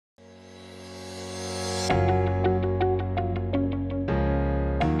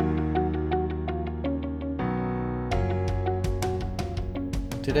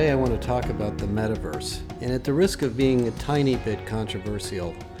Today I want to talk about the metaverse. And at the risk of being a tiny bit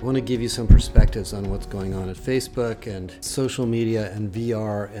controversial, I want to give you some perspectives on what's going on at Facebook and social media and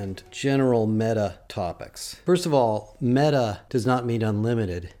VR and general meta topics. First of all, meta does not mean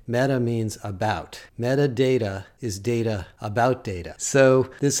unlimited. Meta means about. Metadata is data about data.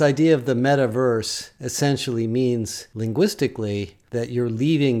 So this idea of the metaverse essentially means linguistically that you're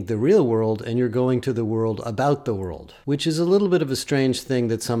leaving the real world and you're going to the world about the world, which is a little bit of a strange thing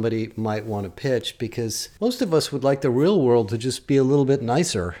that somebody might want to pitch, because most of us would like the real world to just be a little bit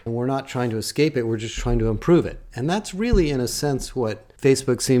nicer, and we're not trying to escape it, we're just trying to improve it. And that's really, in a sense, what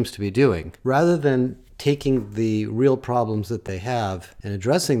Facebook seems to be doing. Rather than taking the real problems that they have and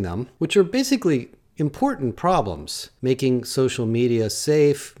addressing them, which are basically important problems, making social media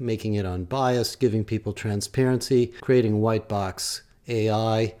safe, making it unbiased, giving people transparency, creating white box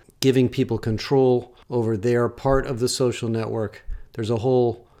AI, giving people control over their part of the social network. There's a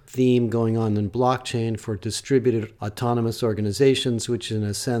whole theme going on in blockchain for distributed autonomous organizations, which in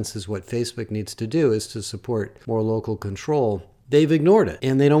a sense is what Facebook needs to do, is to support more local control. They've ignored it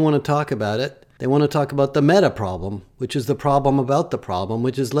and they don't want to talk about it. They want to talk about the meta problem, which is the problem about the problem,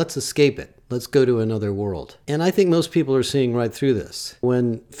 which is let's escape it. Let's go to another world. And I think most people are seeing right through this.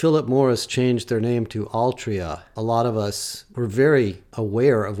 When Philip Morris changed their name to Altria, a lot of us were very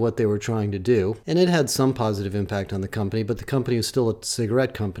aware of what they were trying to do. And it had some positive impact on the company, but the company is still a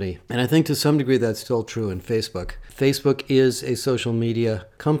cigarette company. And I think to some degree that's still true in Facebook. Facebook is a social media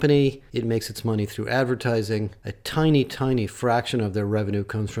company. It makes its money through advertising. A tiny, tiny fraction of their revenue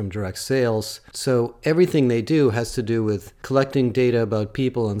comes from direct sales. So everything they do has to do with collecting data about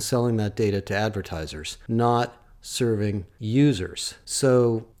people and selling that data to advertisers, not serving users.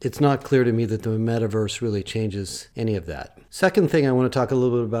 So it's not clear to me that the metaverse really changes any of that. Second thing I want to talk a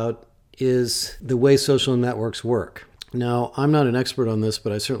little bit about is the way social networks work. Now, I'm not an expert on this,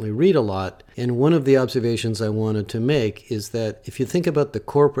 but I certainly read a lot. And one of the observations I wanted to make is that if you think about the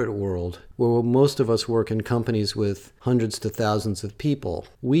corporate world, where most of us work in companies with hundreds to thousands of people,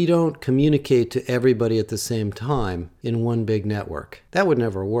 we don't communicate to everybody at the same time in one big network. That would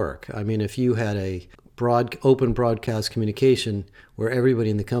never work. I mean, if you had a open broadcast communication where everybody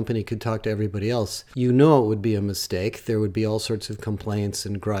in the company could talk to everybody else, you know it would be a mistake. There would be all sorts of complaints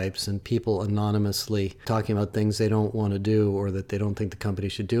and gripes and people anonymously talking about things they don't want to do or that they don't think the company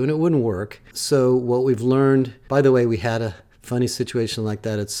should do, and it wouldn't work. So what we've learned, by the way, we had a funny situation like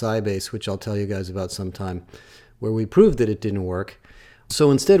that at Sybase, which I'll tell you guys about sometime, where we proved that it didn't work. So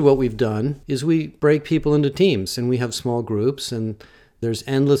instead what we've done is we break people into teams, and we have small groups, and there's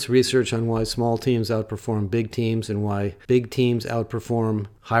endless research on why small teams outperform big teams and why big teams outperform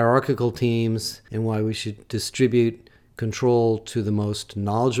hierarchical teams and why we should distribute control to the most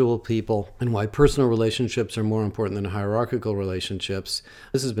knowledgeable people and why personal relationships are more important than hierarchical relationships.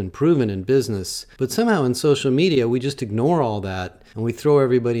 This has been proven in business, but somehow in social media, we just ignore all that and we throw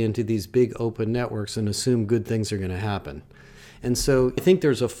everybody into these big open networks and assume good things are going to happen. And so I think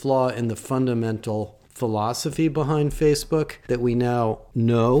there's a flaw in the fundamental philosophy behind Facebook that we now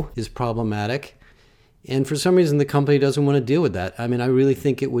know is problematic. And for some reason, the company doesn't want to deal with that. I mean, I really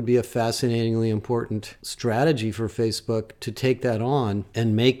think it would be a fascinatingly important strategy for Facebook to take that on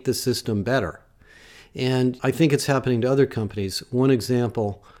and make the system better. And I think it's happening to other companies. One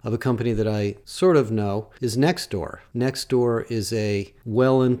example of a company that I sort of know is Nextdoor. Nextdoor is a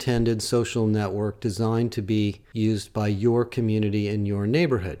well-intended social network designed to be used by your community in your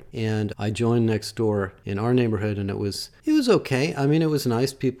neighborhood. And I joined Nextdoor in our neighborhood, and it was okay. I mean, it was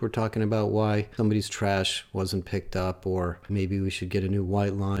nice. People were talking about why somebody's trash wasn't picked up, or maybe we should get a new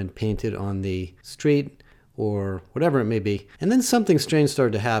white line painted on the street, or whatever it may be. And then something strange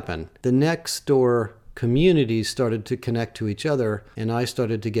started to happen. The Nextdoor communities started to connect to each other, and I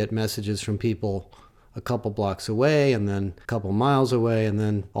started to get messages from people a couple blocks away and then a couple miles away and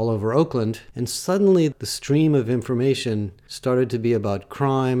then all over Oakland. And suddenly the stream of information started to be about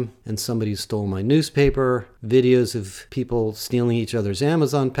crime, and somebody stole my newspaper, videos of people stealing each other's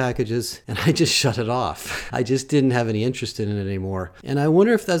Amazon packages, and I just shut it off. I just didn't have any interest in it anymore. And I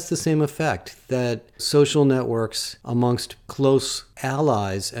wonder if that's the same effect, that social networks amongst close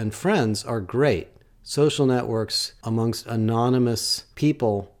allies and friends are great. Social networks amongst anonymous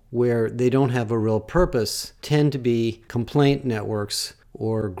people where they don't have a real purpose tend to be complaint networks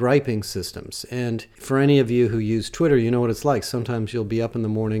or griping systems. And for any of you who use Twitter, you know what it's like. Sometimes you'll be up in the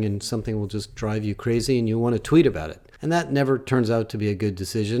morning and something will just drive you crazy and you want to tweet about it. And that never turns out to be a good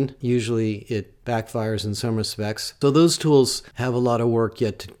decision. Usually it backfires in some respects. So those tools have a lot of work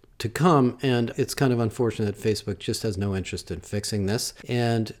yet to come, and it's kind of unfortunate that Facebook just has no interest in fixing this.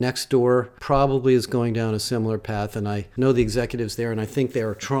 And Nextdoor probably is going down a similar path, and I know the executives there, and I think they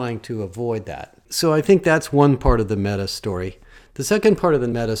are trying to avoid that. So I think that's one part of the Meta story. The second part of the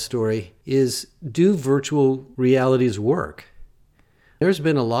Meta story is, do virtual realities work? There's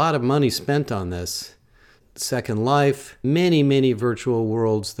been a lot of money spent on this. Second Life, many virtual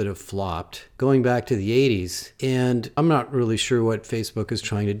worlds that have flopped, going back to the 80s. And I'm not really sure what Facebook is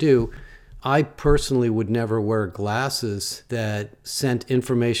trying to do. I personally would never wear glasses that sent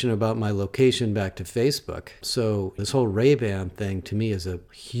information about my location back to Facebook. So this whole Ray-Ban thing to me is a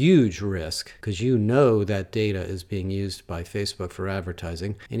huge risk, because you know that data is being used by Facebook for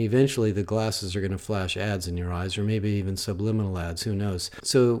advertising. And eventually the glasses are going to flash ads in your eyes, or maybe even subliminal ads, who knows.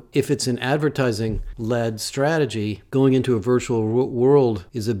 So if it's an advertising-led strategy, going into a virtual world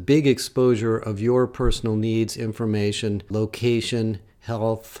is a big exposure of your personal needs, information, location,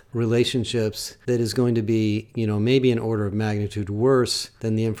 health, relationships, that is going to be, maybe an order of magnitude worse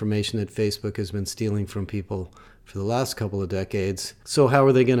than the information that Facebook has been stealing from people for the last couple of decades. So how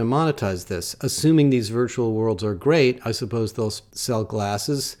are they going to monetize this? Assuming these virtual worlds are great, I suppose they'll sell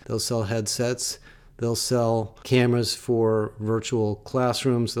glasses, they'll sell headsets, they'll sell cameras for virtual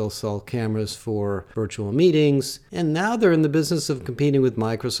classrooms, they'll sell cameras for virtual meetings, and now they're in the business of competing with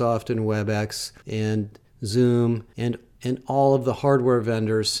Microsoft and WebEx and Zoom and all of the hardware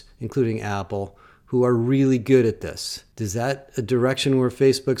vendors, including Apple, who are really good at this. Is that a direction where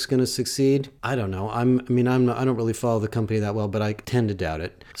Facebook's going to succeed? I don't know. I don't really follow the company that well, but I tend to doubt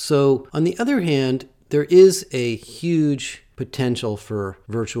it. So on the other hand, there is a huge potential for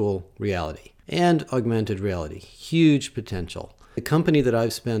virtual reality and augmented reality. Huge potential. The company that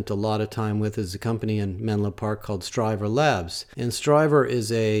I've spent a lot of time with is a company in Menlo Park called Striver Labs. And Striver is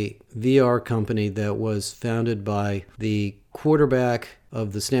a VR company that was founded by the quarterback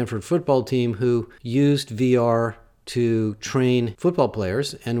of the Stanford football team, who used VR to train football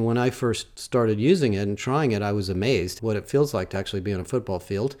players. And when I first started using it and trying it, I was amazed what it feels like to actually be on a football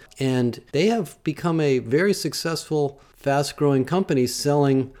field. And they have become a very successful, fast-growing company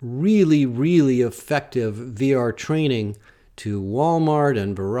selling really effective VR training to Walmart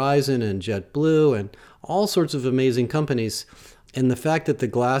and Verizon and JetBlue and all sorts of amazing companies. And the fact that the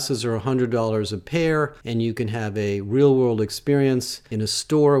glasses are $100 a pair and you can have a real-world experience in a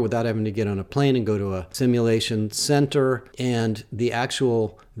store without having to get on a plane and go to a simulation center, and the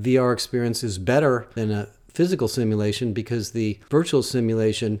actual VR experience is better than a physical simulation, because the virtual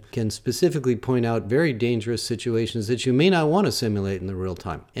simulation can specifically point out very dangerous situations that you may not want to simulate in the real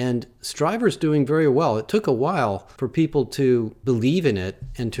time. And Striver's doing very well. It took a while for people to believe in it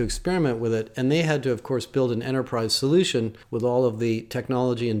and to experiment with it, and they had to, of course, build an enterprise solution with all of the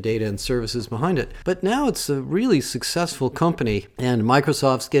technology and data and services behind it. But now it's a really successful company, and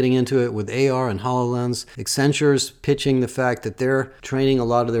Microsoft's getting into it with AR and HoloLens. Accenture's pitching the fact that they're training a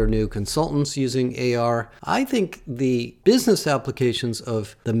lot of their new consultants using AR. I think the business applications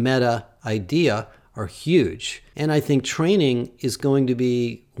of the Meta idea are huge. And I think training is going to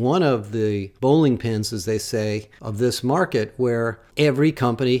be one of the bowling pins, as they say, of this market, where every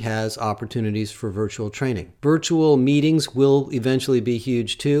company has opportunities for virtual training. Virtual meetings will eventually be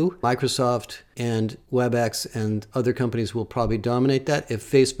huge too. Microsoft and WebEx and other companies will probably dominate that. If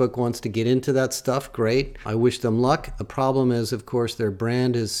Facebook wants to get into that stuff, great. I wish them luck. The problem is, of course, their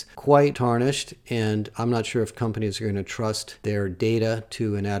brand is quite tarnished, and I'm not sure if companies are going to trust their data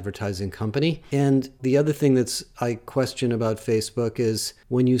to an advertising company. And the other thing I question about Facebook is,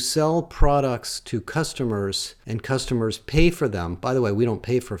 when you sell products to customers and customers pay for them, by the way, we don't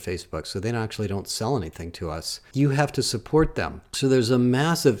pay for Facebook, so they actually don't sell anything to us. You have to support them. So there's a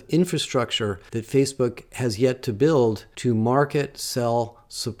massive infrastructure that Facebook has yet to build to market, sell,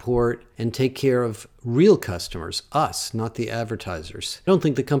 support, and take care of real customers, us, not the advertisers. I don't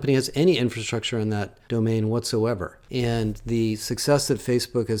think the company has any infrastructure in that domain whatsoever. And the success that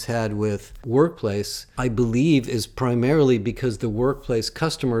Facebook has had with Workplace, I believe, is primarily because the Workplace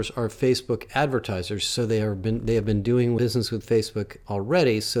customers are Facebook advertisers. So they have been doing business with Facebook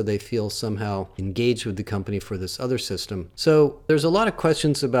already, so they feel somehow engaged with the company for this other system. So there's a lot of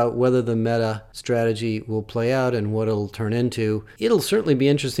questions about whether the Meta strategy will play out and what it'll turn into. It'll certainly be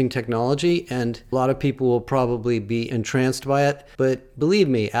interesting technology, and a lot of people will probably be entranced by it. But believe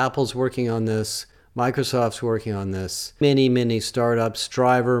me, Apple's working on this. Microsoft's working on this. Many startups,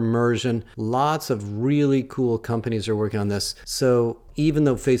 Striver, Immersion, lots of really cool companies are working on this. So even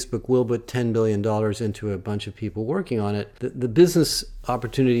though Facebook will put $10 billion into a bunch of people working on it, the business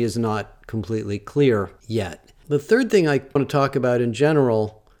opportunity is not completely clear yet. The third thing I want to talk about in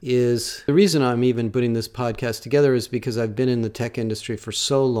general is the reason I'm even putting this podcast together is because I've been in the tech industry for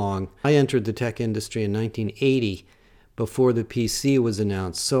so long. I entered the tech industry in 1980 before the PC was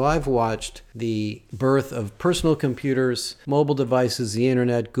announced. So I've watched the birth of personal computers, mobile devices, the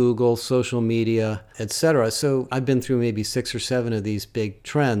internet, Google, social media, etc. So I've been through maybe 6 or 7 of these big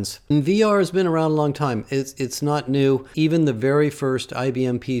trends. And VR has been around a long time. It's not new. Even the very first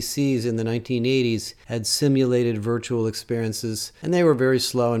IBM PCs in the 1980s had simulated virtual experiences, and they were very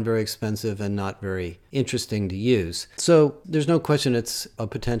slow and very expensive and not very interesting to use. So there's no question it's a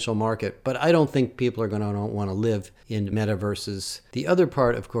potential market, but I don't think people are going to want to live in metaverses. The other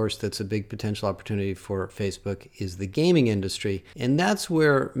part, of course, that's a big potential opportunity for Facebook is the gaming industry, and that's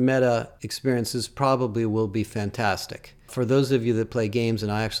where meta experiences probably will be fantastic. For those of you that play games,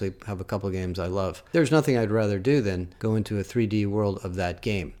 and I actually have a couple of games I love, there's nothing I'd rather do than go into a 3D world of that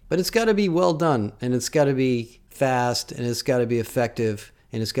game. But it's got to be well done, and it's got to be fast, and it's got to be effective,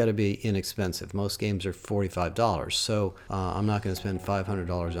 and it's got to be inexpensive. Most games are $45, so I'm not going to spend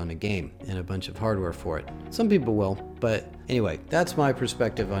 $500 on a game and a bunch of hardware for it. Some people will, but anyway, that's my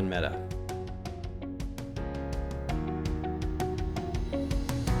perspective on Meta.